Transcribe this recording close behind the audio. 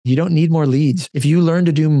You don't need more leads. If you learn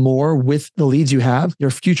to do more with the leads you have, your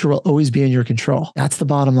future will always be in your control. That's the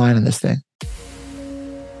bottom line on this thing.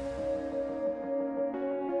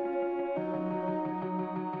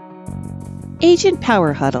 Agent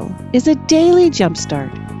Power Huddle is a daily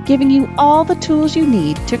jumpstart, giving you all the tools you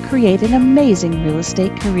need to create an amazing real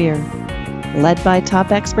estate career. Led by top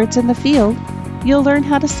experts in the field, you'll learn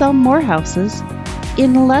how to sell more houses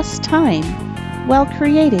in less time while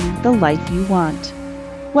creating the life you want.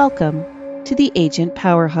 Welcome to the Agent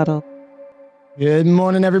Power Huddle. Good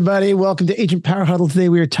morning, everybody. Welcome to Agent Power Huddle. Today,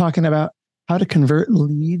 we are talking about how to convert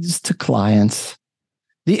leads to clients.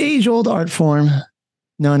 The age-old art form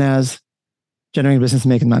known as generating business and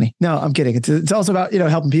making money. No, I'm kidding. It's also about,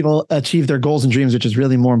 helping people achieve their goals and dreams, which is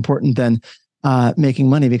really more important than making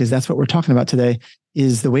money, because that's what we're talking about today.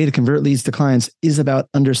 Is the way to convert leads to clients is about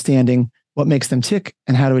understanding what makes them tick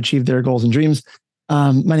and how to achieve their goals and dreams.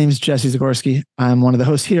 My name is Jesse Zagorsky. I'm one of the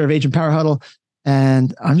hosts here of Agent Power Huddle,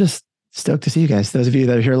 and I'm just stoked to see you guys. Those of you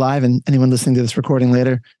that are here live and anyone listening to this recording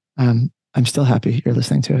later, I'm still happy you're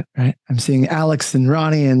listening to it, right? I'm seeing Alex and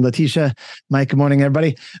Ronnie and Letitia. Mike, good morning,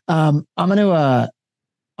 everybody. I'm gonna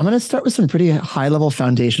start with some pretty high-level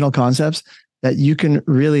foundational concepts that you can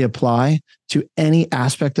really apply to any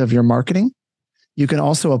aspect of your marketing. You can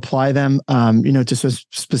also apply them, to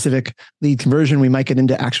specific lead conversion. We might get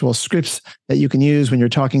into actual scripts that you can use when you're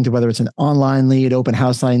talking to, whether it's an online lead, open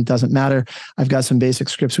house line, doesn't matter. I've got some basic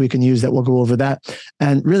scripts we can use that we'll go over that.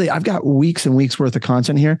 And really, I've got weeks and weeks worth of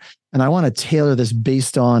content here, and I want to tailor this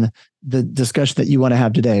based on the discussion that you want to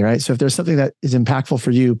have today, right? So if there's something that is impactful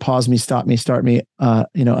for you, pause me, stop me, start me,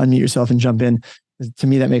 unmute yourself and jump in. To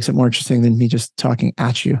me, that makes it more interesting than me just talking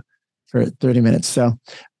at you for 30 minutes. So,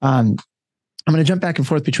 I'm going to jump back and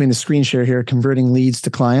forth between the screen share here, converting leads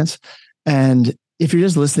to clients. And if you're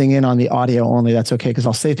just listening in on the audio only, that's okay, because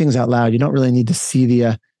I'll say things out loud. You don't really need to see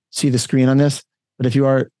the screen on this. But if you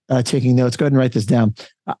are taking notes, go ahead and write this down.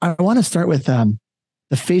 I want to start with the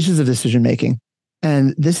phases of decision making.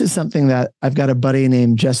 And this is something that I've got a buddy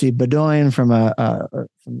named Jesse Bedoin from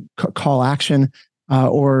from Call Action,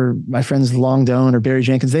 or my friends Long Doan or Barry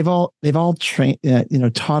Jenkins. They've all trained,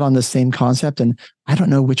 taught on the same concept. And I don't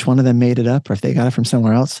know which one of them made it up or if they got it from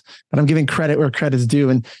somewhere else, but I'm giving credit where credit's due.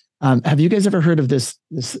 And have you guys ever heard of this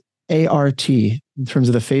ART in terms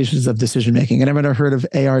of the phases of decision making? Anyone ever heard of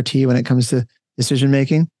ART when it comes to decision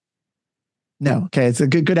making? No. Okay. It's a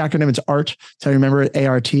good acronym. It's ART. So I remember it,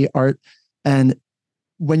 ART, ART. And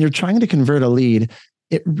when you're trying to convert a lead,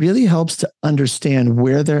 it really helps to understand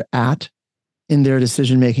where they're at in their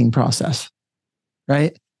decision-making process,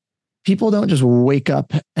 right? People don't just wake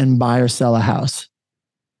up and buy or sell a house.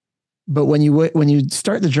 But when you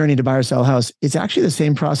start the journey to buy or sell a house, it's actually the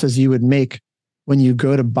same process you would make when you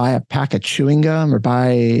go to buy a pack of chewing gum or buy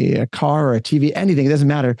a car or a TV, anything. It doesn't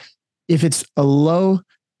matter. If it's a low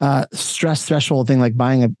stress threshold thing like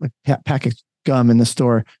buying a pack of gum in the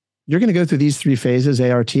store, you're going to go through these three phases,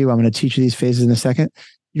 ART. I'm going to teach you these phases in a second.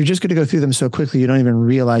 You're just going to go through them so quickly you don't even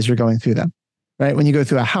realize you're going through them. Right? When you go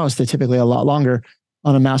through a house, they're typically a lot longer.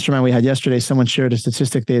 On a mastermind we had yesterday, someone shared a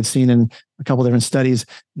statistic they had seen in a couple different studies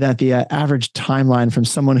that the average timeline from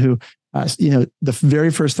someone who, the very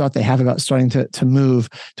first thought they have about starting to move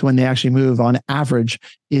to when they actually move on average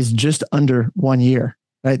is just under 1 year,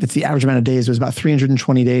 right? That's the average amount of days. It was about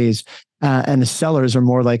 320 days. And the sellers are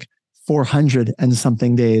more like 400 and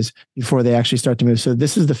something days before they actually start to move. So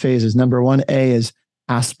this is the phases. Number 1A is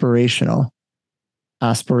aspirational.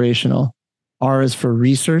 Aspirational. R is for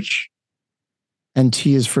research, and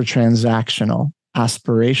T is for transactional.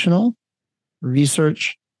 Aspirational,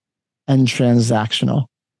 research, and transactional.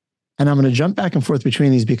 And I'm going to jump back and forth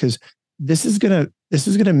between these because this is going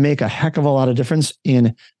to make a heck of a lot of difference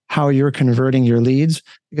in how you're converting your leads,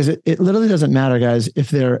 because it literally doesn't matter, guys,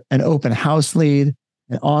 if they're an open house lead,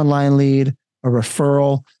 an online lead, a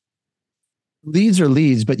referral. Leads are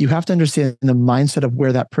leads, but you have to understand the mindset of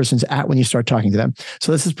where that person's at when you start talking to them.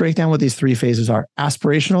 So let's just break down what these three phases are.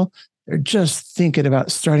 Aspirational, they're just thinking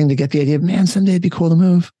about starting to get the idea of, man, someday it'd be cool to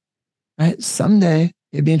move, right? Someday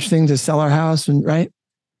it'd be interesting to sell our house, and right?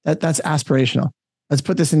 That's aspirational. Let's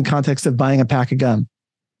put this in context of buying a pack of gum.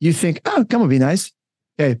 You think, oh, gum would be nice.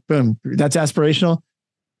 Okay, boom, that's aspirational.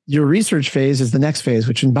 Your research phase is the next phase,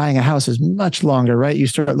 which in buying a house is much longer, right? You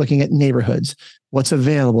start looking at neighborhoods, what's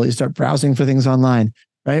available. You start browsing for things online,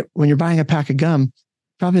 right? When you're buying a pack of gum,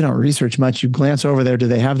 probably don't research much. You glance over there. Do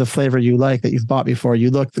they have the flavor you like that you've bought before? You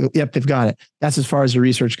look, yep, they've got it. That's as far as the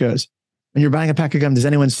research goes. When you're buying a pack of gum, does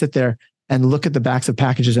anyone sit there and look at the backs of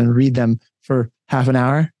packages and read them for half an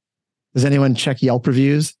hour? Does anyone check Yelp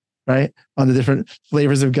reviews, right, on the different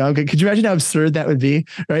flavors of gum? Could you imagine how absurd that would be,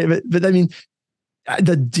 right? But I mean,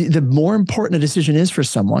 the more important a decision is for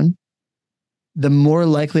someone, the more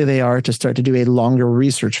likely they are to start to do a longer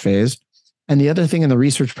research phase. And the other thing in the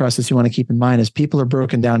research process you want to keep in mind is people are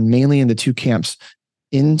broken down mainly into two camps,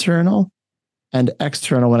 internal and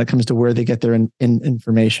external, when it comes to where they get their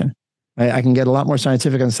information. Right? I can get a lot more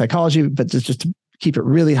scientific on psychology, but just to keep it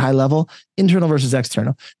really high level, internal versus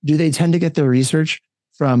external. Do they tend to get their research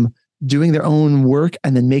from doing their own work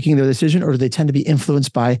and then making their decision, or do they tend to be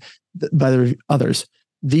influenced by the others?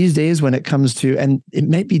 These days, when it comes to, and it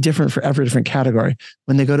might be different for every different category,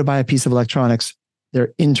 when they go to buy a piece of electronics,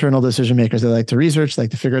 they're internal decision makers. They like to research,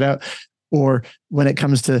 like to figure it out. Or when it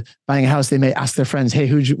comes to buying a house, they may ask their friends, hey,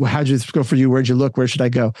 how'd you go for you? Where'd you look? Where should I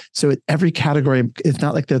go? So every category, it's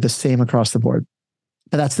not like they're the same across the board.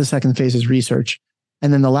 But that's the second phase, is research.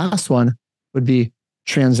 And then the last one would be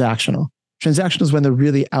transactional. Transactional is when they're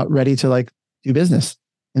really out ready to like do business.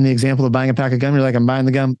 In the example of buying a pack of gum, you're like, I'm buying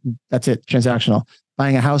the gum. That's it. Transactional.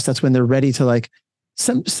 Buying a house, that's when they're ready to like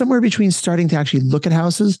somewhere between starting to actually look at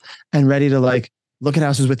houses and ready to like look at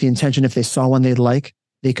houses with the intention, if they saw one they'd like,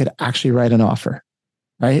 they could actually write an offer,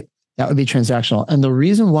 right? That would be transactional. And the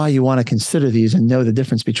reason why you want to consider these and know the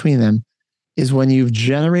difference between them is when you've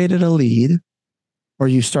generated a lead or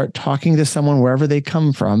you start talking to someone wherever they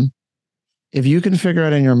come from, if you can figure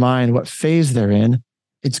out in your mind what phase they're in,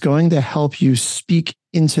 it's going to help you speak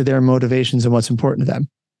into their motivations and what's important to them,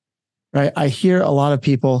 right? I hear a lot of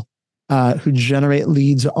people who generate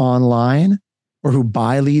leads online or who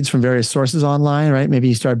buy leads from various sources online, right? Maybe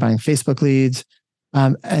you start buying Facebook leads.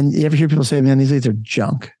 And you ever hear people say, man, these leads are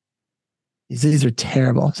junk. These leads are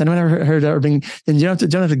terrible. Has anyone ever heard that? Or then you don't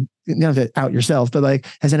have to out yourself, but like,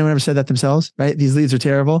 has anyone ever said that themselves, right? These leads are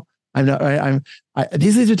terrible.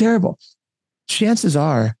 These leads are terrible. Chances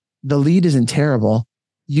are the lead isn't terrible.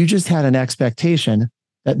 You just had an expectation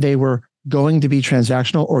that they were going to be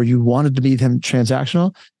transactional, or you wanted to be them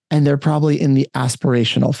transactional, and they're probably in the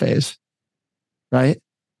aspirational phase, right?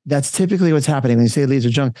 That's typically what's happening when you say leads are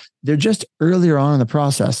junk. They're just earlier on in the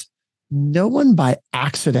process. No one by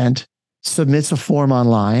accident submits a form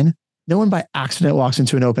online. No one by accident walks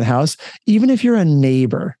into an open house. Even if you're a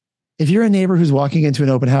neighbor, who's walking into an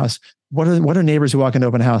open house, what are neighbors who walk into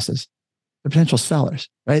open houses? They're potential sellers,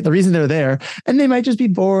 right? The reason they're there, and they might just be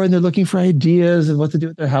bored and they're looking for ideas of what to do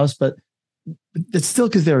with their house, but it's still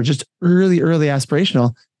because they're just early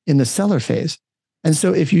aspirational in the seller phase. And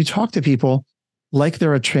so if you talk to people like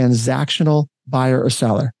they're a transactional buyer or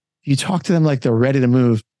seller, if you talk to them like they're ready to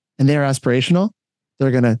move and they're aspirational, they're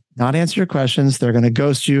going to not answer your questions. They're going to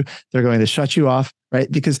ghost you. They're going to shut you off,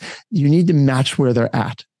 right? Because you need to match where they're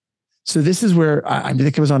at. So this is where I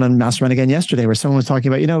think it was on a mastermind again yesterday where someone was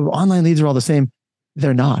talking about, online leads are all the same.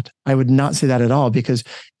 They're not. I would not say that at all, because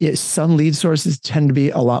some lead sources tend to be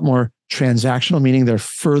a lot more transactional, meaning they're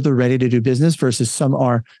further ready to do business, versus some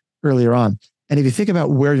are earlier on. And if you think about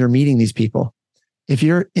where you're meeting these people, if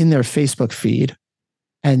you're in their Facebook feed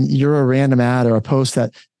and you're a random ad or a post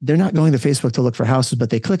that they're not going to Facebook to look for houses, but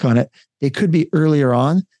they click on it, they could be earlier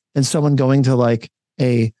on than someone going to like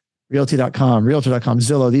a realty.com, realtor.com,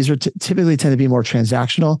 Zillow. These are typically tend to be more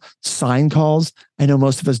transactional sign calls. I know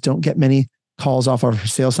most of us don't get many calls off our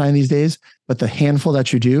sale sign these days, but the handful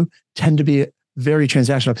that you do tend to be very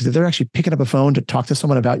transactional, because if they're actually picking up a phone to talk to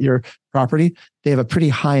someone about your property, they have a pretty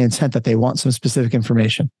high intent that they want some specific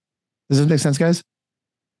information. Does this make sense, guys?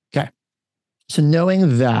 Okay. So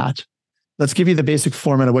knowing that, let's give you the basic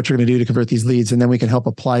format of what you're going to do to convert these leads, and then we can help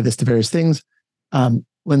apply this to various things.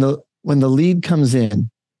 When the lead comes in,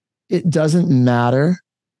 it doesn't matter.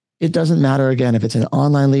 It doesn't matter, again, if it's an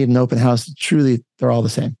online lead, an open house, truly, they're all the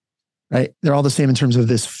same, right? They're all the same in terms of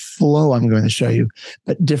this flow I'm going to show you,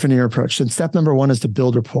 but different in your approach. So step number one is to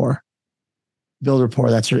build rapport. Build rapport,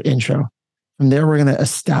 that's your intro. From there, we're going to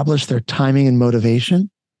establish their timing and motivation,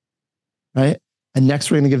 right? And next,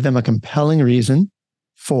 we're going to give them a compelling reason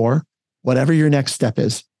for whatever your next step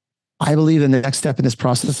is. I believe the next step in this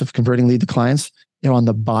process of converting lead to clients, on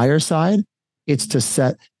the buyer side, it's to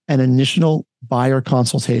set an initial buyer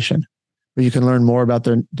consultation where you can learn more about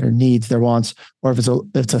their needs, their wants, or if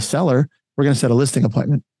it's a seller, we're going to set a listing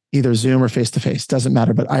appointment, either Zoom or face-to-face, doesn't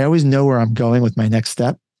matter. But I always know where I'm going with my next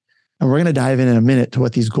step. And we're going to dive in a minute to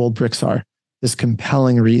what these gold bricks are, this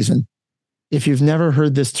compelling reason. If you've never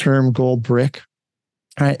heard this term gold brick,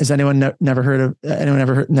 all right, has anyone never heard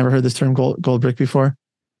this term gold brick before?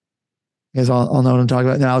 You guys all know what I'm talking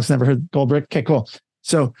about? No, Alex never heard gold brick. Okay, cool.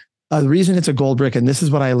 So the reason it's a gold brick, and this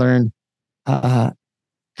is what I learned, we're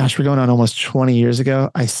going on almost 20 years ago.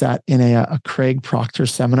 I sat in a Craig Proctor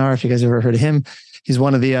seminar. If you guys ever heard of him, he's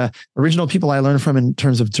one of the original people I learned from in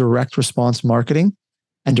terms of direct response marketing.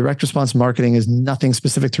 And direct response marketing is nothing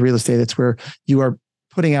specific to real estate. It's where you are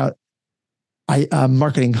putting out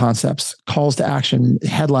marketing concepts, calls to action,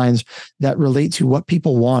 headlines that relate to what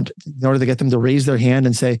people want in order to get them to raise their hand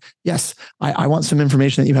and say, yes, I want some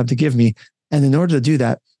information that you have to give me. And in order to do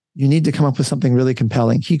that, you need to come up with something really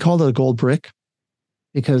compelling. He called it a gold brick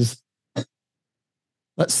because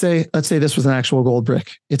let's say this was an actual gold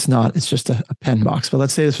brick. It's not, it's just a pen box, but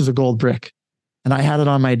let's say this was a gold brick and I had it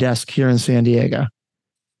on my desk here in San Diego.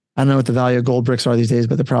 I don't know what the value of gold bricks are these days,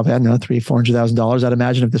 but they're probably, I don't know, $300,000-$400,000. I'd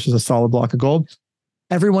imagine if this was a solid block of gold.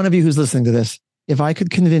 Every one of you who's listening to this, if I could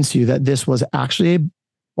convince you that this was actually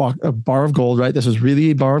a bar of gold, right? This was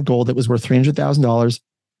really a bar of gold that was worth $300,000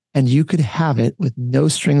 and you could have it with no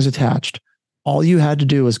strings attached. All you had to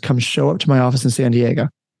do was come show up to my office in San Diego.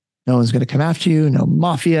 No one's going to come after you. No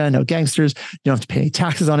mafia, no gangsters. You don't have to pay any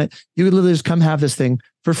taxes on it. You could literally just come have this thing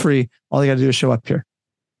for free. All you got to do is show up here.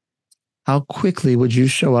 How quickly would you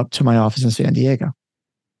show up to my office in San Diego?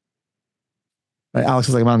 Right? Alex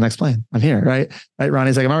is like, I'm on the next plane. I'm here, right? Right?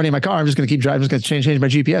 Ronnie's like, I'm already in my car. I'm just going to keep driving. I'm just going to change my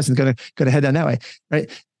GPS and going to head down that way,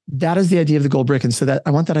 right? That is the idea of the gold brick. And so that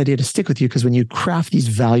I want that idea to stick with you because when you craft these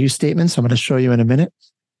value statements, I'm going to show you in a minute,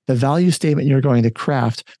 the value statement you're going to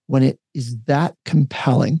craft when it is that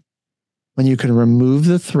compelling, when you can remove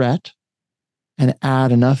the threat and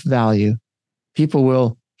add enough value, people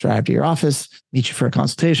will drive to your office, meet you for a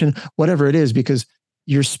consultation, whatever it is, because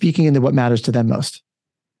you're speaking into what matters to them most.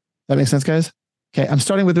 That makes sense, guys? Okay, I'm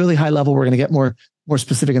starting with really high level. We're going to get more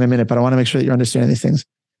specific in a minute, but I want to make sure that you're understanding these things.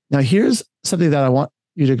 Now, here's something that I want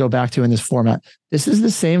you to go back to in this format. This is the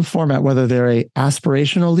same format, whether they're a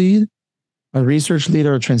aspirational lead, a research lead,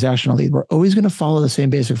 or a transactional lead. We're always going to follow the same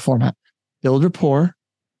basic format. Build rapport,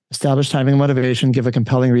 establish timing and motivation, give a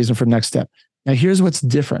compelling reason for the next step. Now, here's what's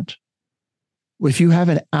different. If you have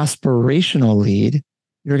an aspirational lead,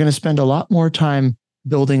 you're going to spend a lot more time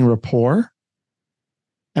building rapport.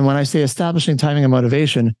 And when I say establishing timing and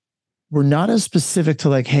motivation, we're not as specific to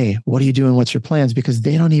like, hey, what are you doing? What's your plans? Because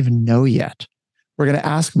they don't even know yet. We're going to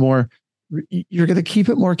ask more. You're going to keep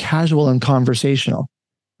it more casual and conversational,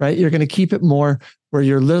 right? You're going to keep it more where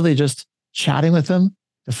you're literally just chatting with them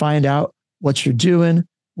to find out what you're doing,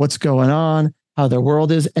 what's going on, how their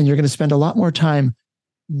world is. And you're going to spend a lot more time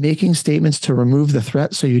making statements to remove the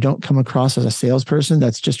threat so you don't come across as a salesperson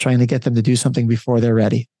that's just trying to get them to do something before they're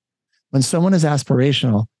ready. When someone is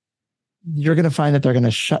aspirational, you're going to find that they're going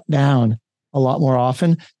to shut down a lot more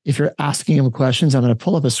often. If you're asking them questions, I'm going to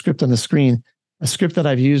pull up a script on the screen, a script that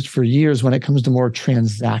I've used for years when it comes to more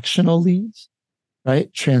transactional leads, right?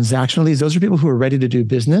 Transactional leads, those are people who are ready to do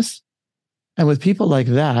business. And with people like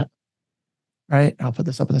that, right? I'll put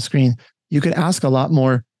this up on the screen. You can ask a lot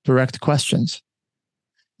more direct questions.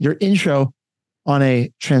 Your intro on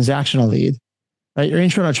a transactional lead, right? Your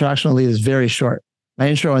intro on a transactional lead is very short. My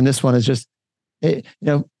intro on this one is just, hey,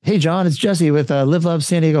 hey, John, it's Jesse with Live Love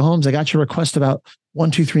San Diego Homes. I got your request about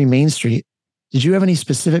 123 Main Street. Did you have any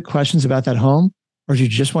specific questions about that home, or do you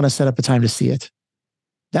just want to set up a time to see it?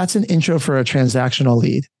 That's an intro for a transactional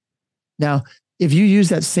lead. Now, if you use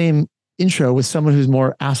that same intro with someone who's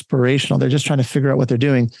more aspirational, they're just trying to figure out what they're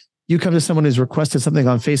doing. You come to someone who's requested something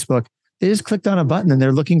on Facebook, they just clicked on a button and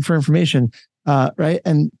they're looking for information, right?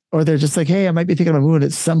 Or they're just like, hey, I might be thinking about moving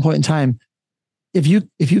at some point in time. If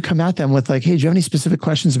you come at them with like, hey, do you have any specific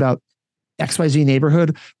questions about XYZ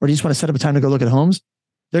neighborhood, or do you just want to set up a time to go look at homes?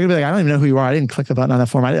 They're gonna be like, I don't even know who you are. I didn't click the button on that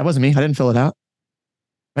form. That wasn't me. I didn't fill it out,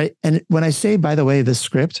 right? And when I say, by the way, this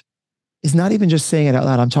script is not even just saying it out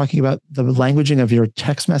loud. I'm talking about the languaging of your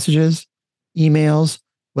text messages, emails,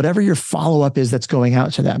 whatever your follow-up is that's going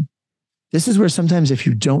out to them. This is where sometimes if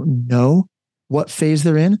you don't know what phase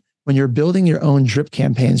they're in, when you're building your own drip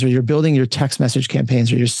campaigns or you're building your text message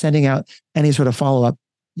campaigns or you're sending out any sort of follow-up,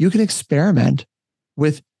 you can experiment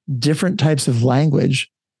with different types of language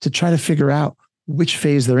to try to figure out which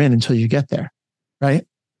phase they're in until you get there, right?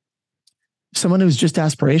 Someone who's just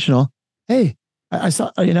aspirational, hey, I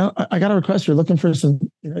saw, I got a request. You're looking for some,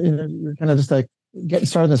 you're kind of just like getting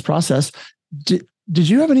started in this process. Did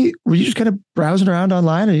you have any, were you just kind of browsing around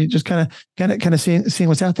online or you just kind of seeing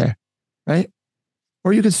what's out there, right?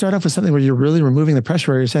 Or you could start off with something where you're really removing the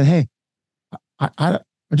pressure, where you're saying, hey, I'm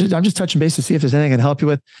just touching base to see if there's anything I can help you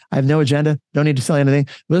with. I have no agenda, don't need to sell you anything.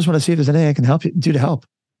 We just want to see if there's anything I can help you do to help,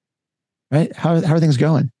 right? How are things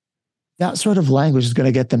going? That sort of language is going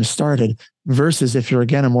to get them started versus if you're,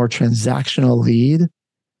 again, a more transactional lead,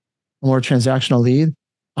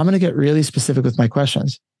 I'm going to get really specific with my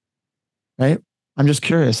questions, right? I'm just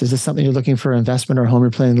curious, is this something you're looking for investment or home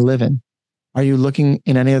you're planning to live in? Are you looking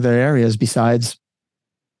in any other areas besides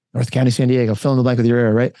North County, San Diego? Fill in the blank with your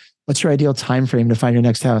area, right? What's your ideal time frame to find your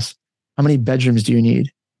next house? How many bedrooms do you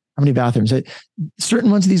need? How many bathrooms?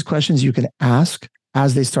 Certain ones of these questions you can ask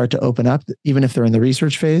as they start to open up, even if they're in the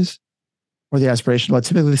research phase or the aspirational. But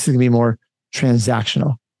typically, this is going to be more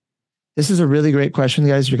transactional. This is a really great question,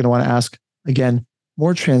 guys. You're going to want to ask, again,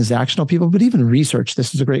 more transactional people, but even research.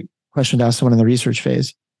 This is a great question to ask someone in the research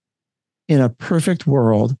phase. In a perfect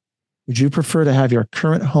world, would you prefer to have your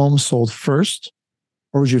current home sold first,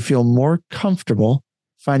 or would you feel more comfortable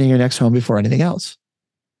finding your next home before anything else?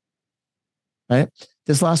 Right?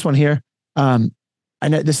 This last one here, I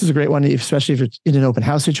know this is a great one, especially if you're in an open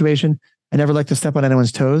house situation. I never like to step on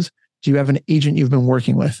anyone's toes. Do you have an agent you've been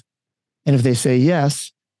working with? And if they say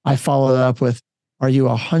yes, I follow that up with, are you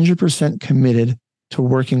 100% committed to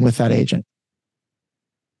working with that agent?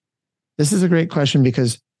 This is a great question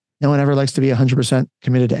because no one ever likes to be 100%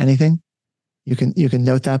 committed to anything. You can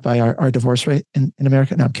note that by our divorce rate in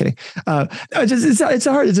America. No, I'm kidding. No, it's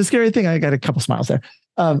a scary thing. I got a couple smiles there.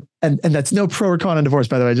 And that's no pro or con on divorce,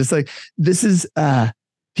 by the way. Just like this is,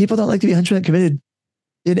 people don't like to be 100% committed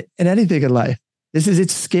in anything in life.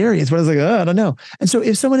 It's scary. It's what I was like, I don't know. And so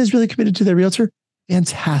if someone is really committed to their realtor,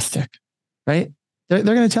 fantastic, right? They're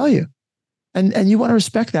going to tell you. And you want to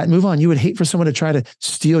respect that and move on. You would hate for someone to try to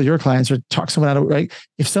steal your clients or talk someone out of it, right?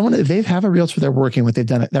 If they have a realtor they're working with,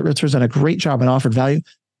 that realtor's done a great job and offered value,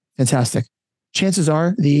 fantastic. Chances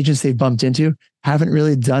are the agents they've bumped into haven't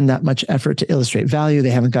really done that much effort to illustrate value. They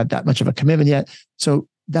haven't got that much of a commitment yet. So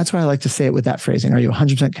that's why I like to say it with that phrasing. Are you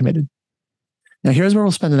 100% committed? Now, here's where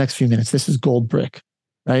we'll spend the next few minutes. This is gold brick,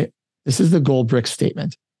 right? This is the gold brick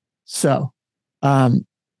statement. So on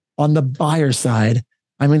the buyer side,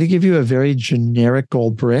 I'm going to give you a very generic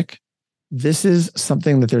gold brick. This is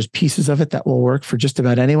something that there's pieces of it that will work for just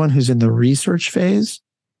about anyone who's in the research phase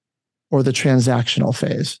or the transactional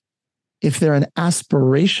phase. If they're an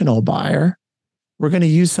aspirational buyer, we're going to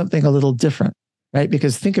use something a little different, right?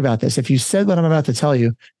 Because think about this. If you said what I'm about to tell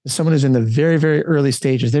you to someone who's in the very, very early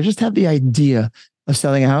stages, they just have the idea of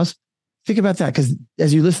selling a house. Think about that, because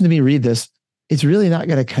as you listen to me read this, it's really not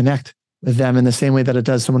going to connect with them in the same way that it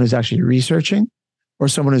does someone who's actually researching or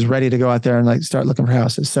someone who's ready to go out there and like start looking for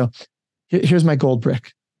houses. So here's my gold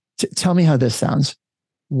brick. Tell me how this sounds.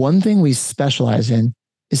 One thing we specialize in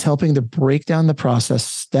is helping to break down the process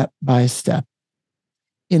step by step.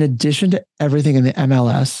 In addition to everything in the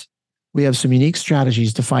MLS, we have some unique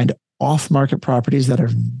strategies to find off-market properties that are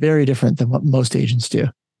very different than what most agents do.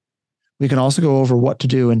 We can also go over what to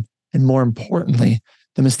do and more importantly,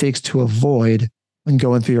 the mistakes to avoid when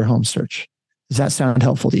going through your home search. Does that sound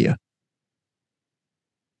helpful to you?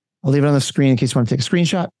 I'll leave it on the screen in case you want to take a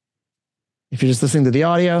screenshot. If you're just listening to the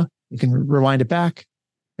audio, you can rewind it back,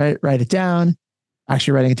 right? Write it down.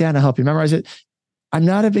 Actually, writing it down will help you memorize it. I'm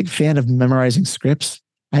not a big fan of memorizing scripts.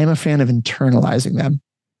 I am a fan of internalizing them.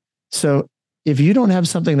 So if you don't have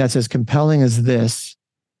something that's as compelling as this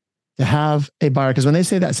to have a buyer, because when they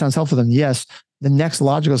say that sounds helpful to them, yes, the next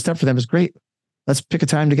logical step for them is great. Let's pick a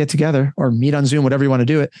time to get together or meet on Zoom, whatever you want to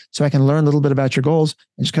do it, so I can learn a little bit about your goals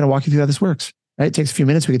and just kind of walk you through how this works. Right? It takes a few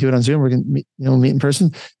minutes. We can do it on Zoom. We're going to meet in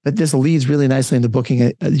person, but this leads really nicely into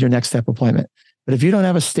booking your next step appointment. But if you don't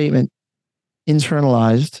have a statement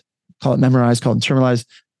internalized, call it memorized, call it internalized,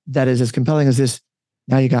 that is as compelling as this,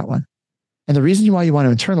 now you got one. And the reason why you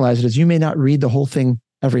want to internalize it is you may not read the whole thing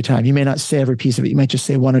every time. You may not say every piece of it. You might just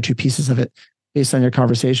say one or two pieces of it based on your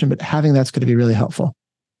conversation, but having that's going to be really helpful.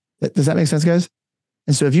 Does that make sense, guys?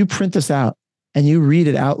 And so if you print this out and you read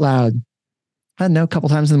it out loud, I don't know, a couple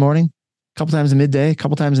times in the morning, a couple times in midday, a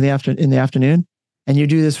couple times in the afternoon, and you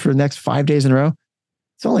do this for the next 5 days in a row,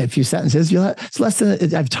 it's only a few sentences. It's less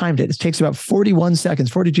than, I've timed it. It takes about 41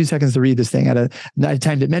 seconds, 42 seconds to read this thing. I've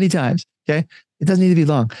timed it many times. Okay. It doesn't need to be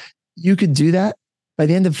long. You could do that. By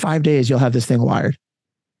the end of 5 days, you'll have this thing wired.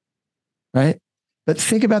 Right. But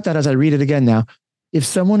think about that as I read it again now. If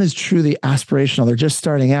someone is truly aspirational, they're just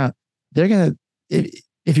starting out, they're going to,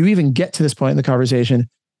 if you even get to this point in the conversation,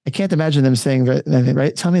 I can't imagine them saying,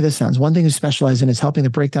 right? Tell me this sounds. One thing we specialize in is helping to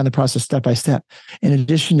break down the process step by step. In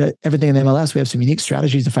addition to everything in the MLS, we have some unique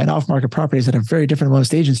strategies to find off-market properties that are very different than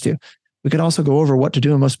most agents do. We can also go over what to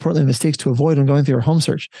do and most importantly, mistakes to avoid when going through your home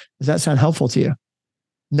search. Does that sound helpful to you?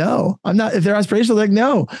 No, I'm not. If they're aspirational, they're like,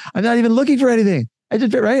 no, I'm not even looking for anything. I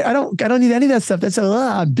did right. I don't need any of that stuff. That's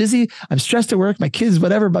I'm busy. I'm stressed at work. My kids,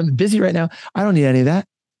 whatever, but I'm busy right now. I don't need any of that.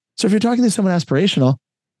 So if you're talking to someone aspirational,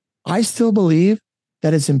 I still believe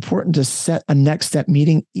that it's important to set a next step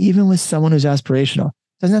meeting, even with someone who's aspirational.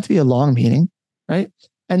 It doesn't have to be a long meeting, right?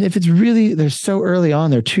 And if it's really, they're so early on,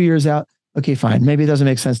 they're 2 years out, okay, fine. Maybe it doesn't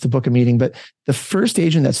make sense to book a meeting, but the first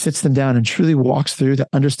agent that sits them down and truly walks through to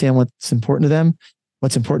understand what's important to them,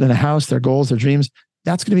 what's important in a house, their goals, their dreams,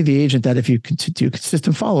 that's going to be the agent that if you do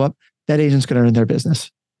consistent follow-up, that agent's going to earn their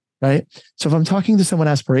business, right? So if I'm talking to someone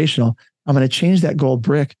aspirational, I'm going to change that gold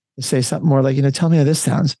brick to say something more like, tell me how this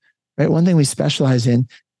sounds, right? One thing we specialize in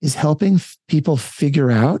is helping people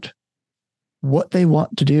figure out what they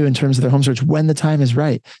want to do in terms of their home search when the time is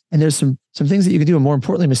right. And there's some things that you can do, and more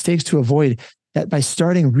importantly, mistakes to avoid, that by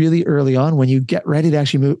starting really early on, when you get ready to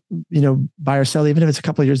actually move, buy or sell, even if it's a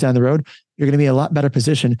couple of years down the road, you're going to be in a lot better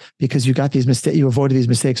position because you got these mistakes, you avoided these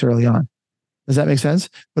mistakes early on. Does that make sense?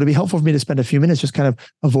 Would it be helpful for me to spend a few minutes just kind of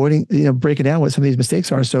avoiding, breaking down what some of these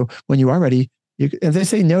mistakes are? So when you are ready, if they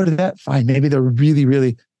say no to that, fine. Maybe they're really,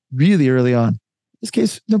 really, really early on. In this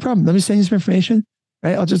case, no problem. Let me send you some information,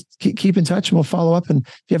 right? I'll just keep in touch and we'll follow up. And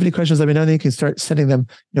if you have any questions, let me know. Then you can start sending them,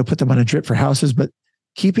 put them on a drip for houses, but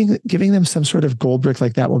giving them some sort of gold brick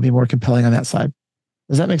like that will be more compelling on that side.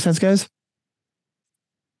 Does that make sense, guys?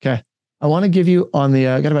 Okay. I want to give you on the,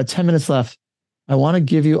 I got about 10 minutes left. I want to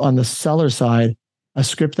give you on the seller side a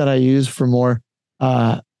script that I use for more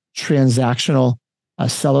transactional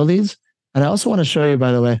seller leads. And I also want to show you,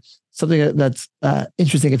 by the way, something that's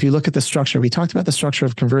interesting. If you look at the structure, we talked about the structure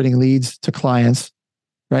of converting leads to clients,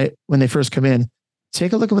 right? When they first come in,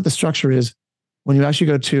 take a look at what the structure is when you actually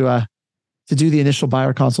go to do the initial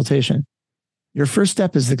buyer consultation. Your first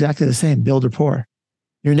step is exactly the same, build rapport.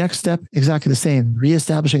 Your next step, exactly the same,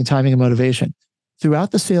 reestablishing timing and motivation.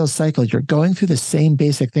 Throughout the sales cycle, you're going through the same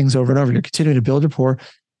basic things over and over. You're continuing to build rapport,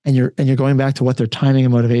 and you're going back to what their timing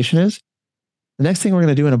and motivation is. The next thing we're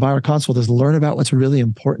going to do in a buyer consult is learn about what's really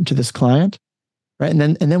important to this client, right? And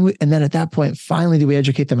then at that point, finally, do we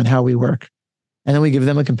educate them on how we work, and then we give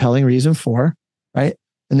them a compelling reason for, right?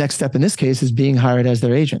 The next step in this case is being hired as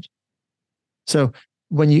their agent. So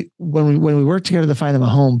when we work together to find them a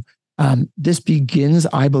home, this begins,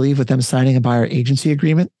 I believe, with them signing a buyer agency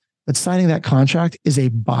agreement. But signing that contract is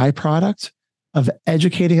a byproduct of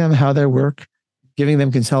educating them how they work, giving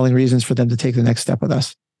them compelling reasons for them to take the next step with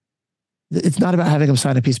us. It's not about having them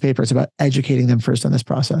sign a piece of paper. It's about educating them first on this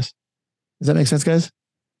process. Does that make sense, guys?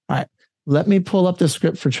 All right. Let me pull up the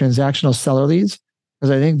script for transactional seller leads,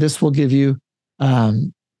 because I think this will give you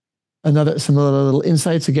some little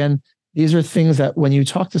insights. Again, these are things that when you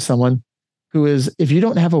talk to someone who is, if you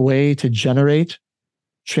don't have a way to generate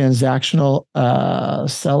transactional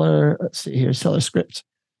seller, let's see here, seller script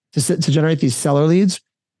to generate these seller leads,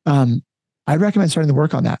 I'd recommend starting to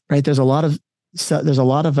work on that, right? There's a lot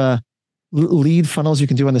of lead funnels you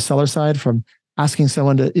can do on the seller side, from asking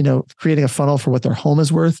someone to, creating a funnel for what their home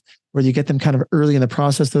is worth, where you get them kind of early in the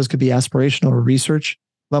process. Those could be aspirational or research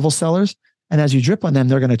level sellers. And as you drip on them,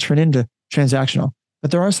 they're going to turn into transactional.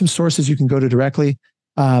 But there are some sources you can go to directly,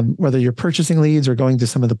 whether you're purchasing leads or going to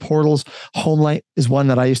some of the portals. HomeLight is one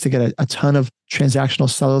that I used to get a ton of transactional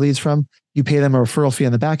seller leads from. You pay them a referral fee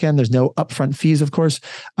on the back end. There's no upfront fees, of course.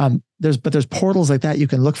 There's portals like that you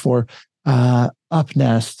can look for.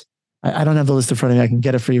 Upnest. I don't have the list in front of me. I can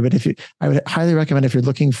get it for you. But I would highly recommend, if you're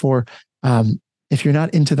looking for, if you're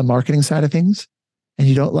not into the marketing side of things and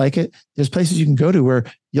you don't like it, there's places you can go to where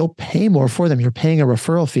you'll pay more for them. You're paying a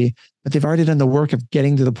referral fee, but they've already done the work of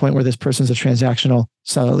getting to the point where this person's a transactional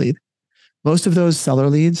seller lead. Most of those seller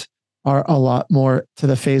leads are a lot more to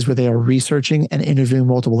the phase where they are researching and interviewing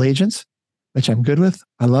multiple agents, which I'm good with.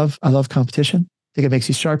 I love competition. I think it makes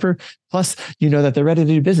you sharper. Plus, you know that they're ready to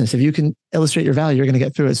do business. If you can illustrate your value, you're going to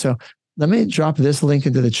get through it. So let me drop this link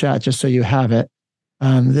into the chat just so you have it.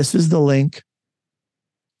 This is the link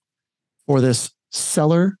for this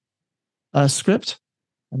seller script.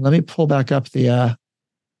 And let me pull back up the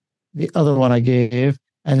other one I gave.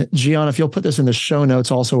 And Gian, if you'll put this in the show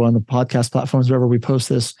notes also on the podcast platforms, wherever we post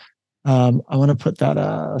this, I want to put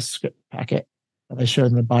that script packet that I showed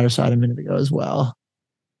on the buyer side a minute ago as well.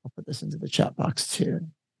 I'll put this into the chat box too.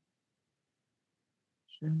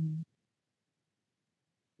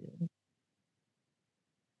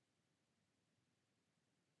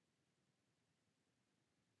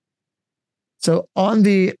 So on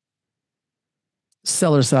the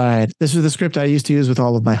seller side, this is the script I used to use with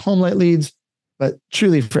all of my HomeLight leads, but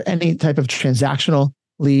truly for any type of transactional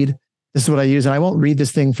lead, this is what I use. And I won't read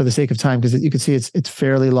this thing for the sake of time, because you can see it's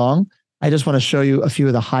fairly long. I just want to show you a few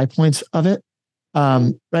of the high points of it.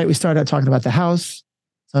 Right. We started out talking about the house,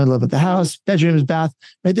 a little bit the house, bedrooms, bath,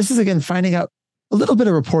 right? This is, again, finding out a little bit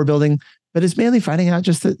of rapport building, but it's mainly finding out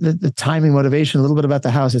just the timing, motivation, a little bit about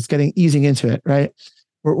the house. It's easing into it, right?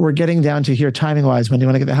 We're getting down to here timing wise, when you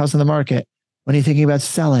want to get the house on the market, when you're thinking about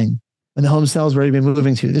selling, when the home sells, where you've been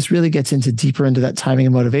moving to. This really gets deeper into that timing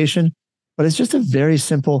and motivation, but it's just a very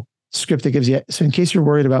simple script that gives you. So in case you're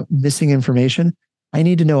worried about missing information, I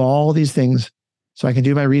need to know all these things so I can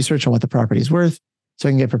do my research on what the property is worth, so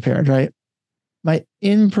I can get prepared, right? My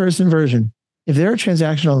in-person version, if they're a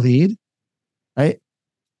transactional lead, right?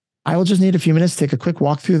 I will just need a few minutes to take a quick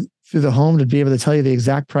walk through the home to be able to tell you the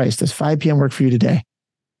exact price. Does 5 p.m. work for you today?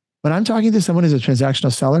 When I'm talking to someone who's a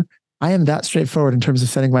transactional seller, I am that straightforward in terms of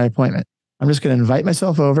setting my appointment. I'm just going to invite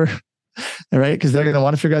myself over, all right? Because they're going to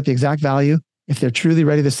want to figure out the exact value. If they're truly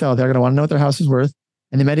ready to sell, they're going to want to know what their house is worth.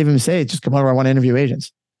 And they might even say, just come over, I want to interview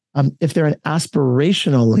agents. If they're an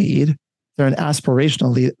aspirational lead,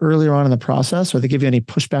 earlier on in the process, or they give you any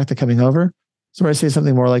pushback to coming over. So where I say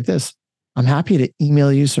something more like this, I'm happy to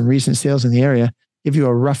email you some recent sales in the area, give you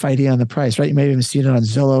a rough idea on the price, right? You may have even seen it on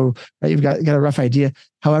Zillow, right? You've got a rough idea.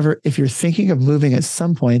 However, if you're thinking of moving at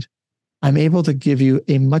some point, I'm able to give you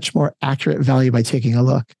a much more accurate value by taking a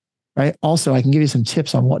look, right? Also, I can give you some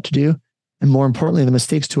tips on what to do. And more importantly, the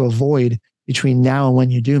mistakes to avoid between now and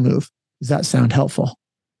when you do move. Does that sound helpful?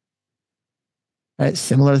 Right?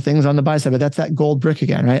 Similar things on the buy side, but that's that gold brick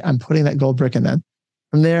again, right? I'm putting that gold brick in then.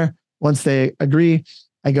 From there, once they agree,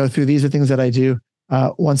 I go through, these are things that I do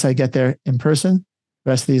once I get there in person.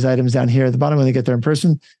 The rest of these items down here at the bottom when they get there in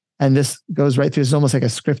person. And this goes right through. It's almost like a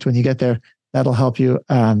script when you get there. That'll help you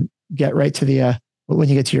get right to the, when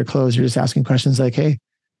you get to your close, you're just asking questions like, hey,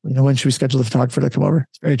 when should we schedule the photographer to come over?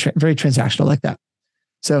 It's very transactional like that.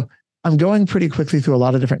 So I'm going pretty quickly through a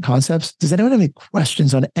lot of different concepts. Does anyone have any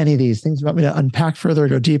questions on any of these things you want me to unpack further or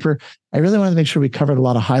go deeper? I really wanted to make sure we covered a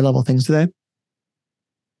lot of high level things today.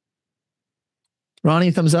 Ronnie,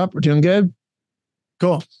 thumbs up. We're doing good.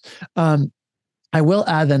 Cool. I will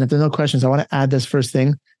add then, if there's no questions, I want to add this first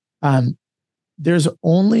thing. There's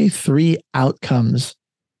only 3 outcomes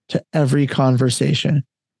to every conversation.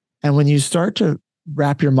 And when you start to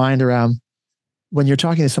wrap your mind around, when you're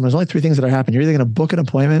talking to someone, there's only 3 things that are happening. You're either going to book an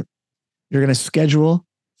appointment, you're going to schedule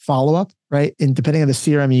follow-up, right? And depending on the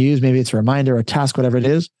CRM you use, maybe it's a reminder, a task, whatever it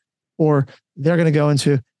is, or they're going to go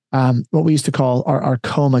into what we used to call our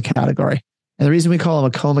coma category. And the reason we call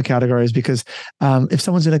them a coma category is because if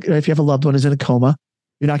you have a loved one who's in a coma,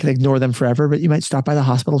 you're not going to ignore them forever, but you might stop by the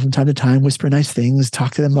hospital from time to time, whisper nice things,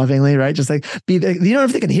 talk to them lovingly, right? Just like you don't know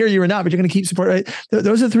if they can hear you or not, but you're going to keep support, right?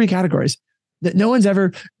 Those are the 3 categories. That no one's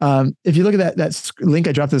ever, if you look at that link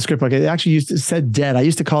I dropped in the script book, it actually said dead. We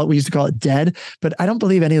used to call it dead, but I don't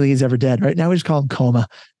believe any lead's ever dead, right? Now we just call them coma,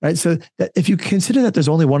 right? So that if you consider that there's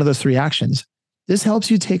only one of those 3 actions, this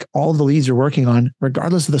helps you take all of the leads you're working on,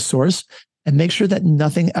 regardless of the source, and make sure that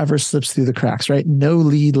nothing ever slips through the cracks, right? No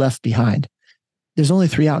lead left behind. There's only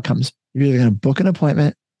 3 outcomes. You're either going to book an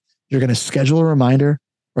appointment, you're going to schedule a reminder,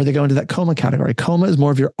 or they go into that coma category. Coma is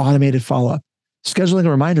more of your automated follow-up. Scheduling a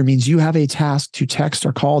reminder means you have a task to text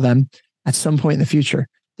or call them at some point in the future.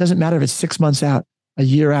 It doesn't matter if it's 6 months out, a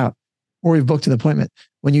year out, or we've booked an appointment.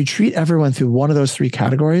 When you treat everyone through one of those 3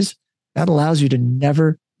 categories, that allows you to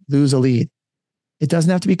never lose a lead. It doesn't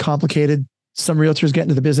have to be complicated. Some realtors get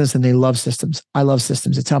into the business and they love systems. I love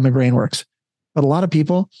systems. It's how my brain works. But a lot of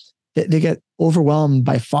people, they get overwhelmed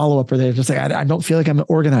by follow-up, or they're just like, I don't feel like I'm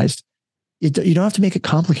organized. You don't have to make it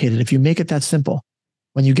complicated. If you make it that simple,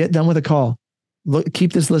 when you get done with a call,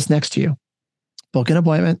 keep this list next to you. Book an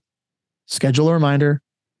appointment, schedule a reminder,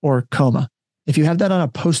 or coma. If you have that on a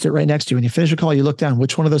Post-it right next to you, when you finish a call, you look down,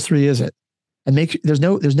 which one of those 3 is it? And there's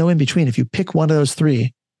no in between. If you pick one of those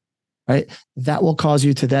 3, right, that will cause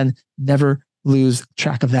you to then never lose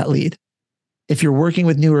track of that lead. If you're working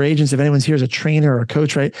with newer agents, if anyone's here as a trainer or a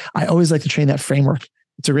coach, right, I always like to train that framework.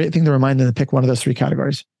 It's a great thing to remind them to pick one of those 3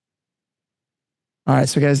 categories. All right,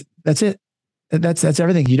 so guys, that's it. That's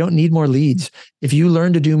everything. You don't need more leads. If you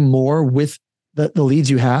learn to do more with the leads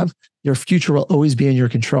you have, your future will always be in your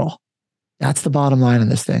control. That's the bottom line on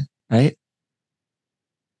this thing, right?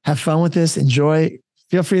 Have fun with this. Enjoy.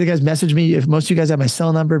 Feel free to guys message me. If most of you guys have my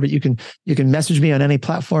cell number, but you can message me on any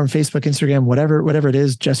platform, Facebook, Instagram, whatever it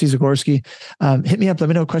is, Jesse Zagorsky. Hit me up. Let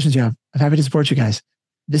me know what questions you have. I'm happy to support you guys.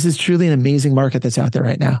 This is truly an amazing market that's out there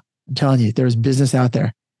right now. I'm telling you, there's business out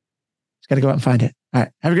there. Just got to go out and find it. All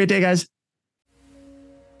right. Have a great day, guys.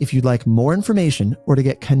 If you'd like more information or to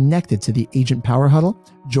get connected to the Agent Power Huddle,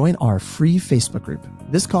 join our free Facebook group.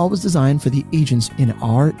 This call was designed for the agents in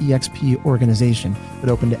our EXP organization, but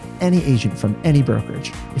open to any agent from any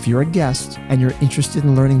brokerage. If you're a guest and you're interested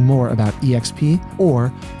in learning more about EXP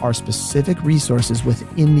or our specific resources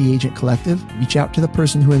within the Agent Collective, reach out to the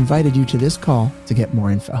person who invited you to this call to get more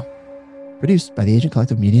info. Produced by the Agent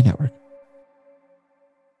Collective Media Network.